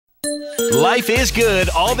Life is good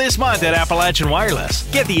all this month at Appalachian Wireless.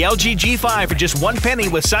 Get the LG G5 for just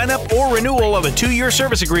 $1 with sign-up or renewal of a 2-year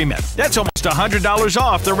service agreement. That's almost $100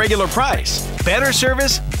 off the regular price. Better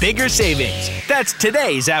service, bigger savings. That's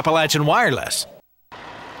today's Appalachian Wireless.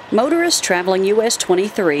 Motorists traveling US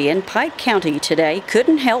 23 in Pike County today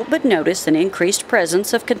couldn't help but notice an increased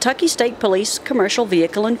presence of Kentucky State Police commercial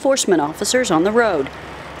vehicle enforcement officers on the road.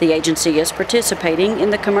 The agency is participating in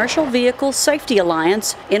the Commercial Vehicle Safety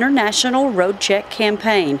Alliance International Roadcheck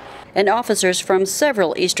campaign, and officers from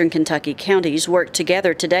several eastern Kentucky counties worked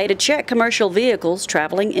together today to check commercial vehicles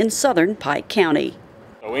traveling in southern Pike County.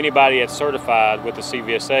 So anybody that's certified with the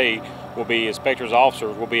CVSA will be inspectors,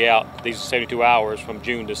 officers will be out these 72 hours from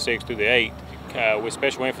June the 6th through the 8th with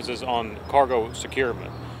special emphasis on cargo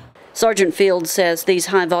securement. Sergeant Fields says these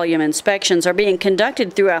high-volume inspections are being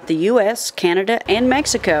conducted throughout the U.S., Canada, and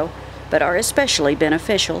Mexico, but are especially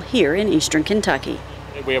beneficial here in eastern Kentucky.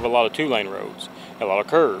 We have a lot of 2-lane roads, a lot of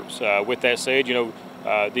curves. With that said, the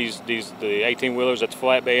 18-wheelers, that's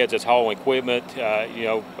flatbeds, that's hauling equipment.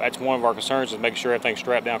 That's one of our concerns, is making sure everything's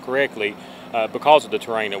strapped down correctly because of the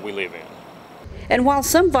terrain that we live in. And while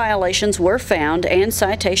some violations were found and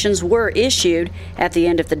citations were issued, at the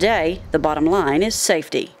end of the day, the bottom line is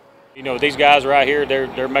safety. These guys are out here,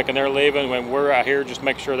 they're making their living, and we're out here just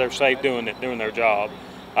making sure they're safe doing their job.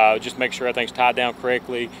 Just make sure everything's tied down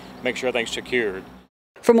correctly, make sure everything's secured.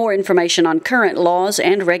 For more information on current laws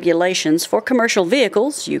and regulations for commercial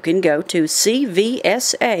vehicles, you can go to cvsa.org.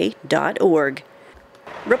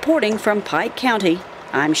 Reporting from Pike County,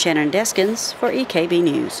 I'm Shannon Deskins for EKB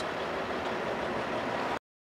News.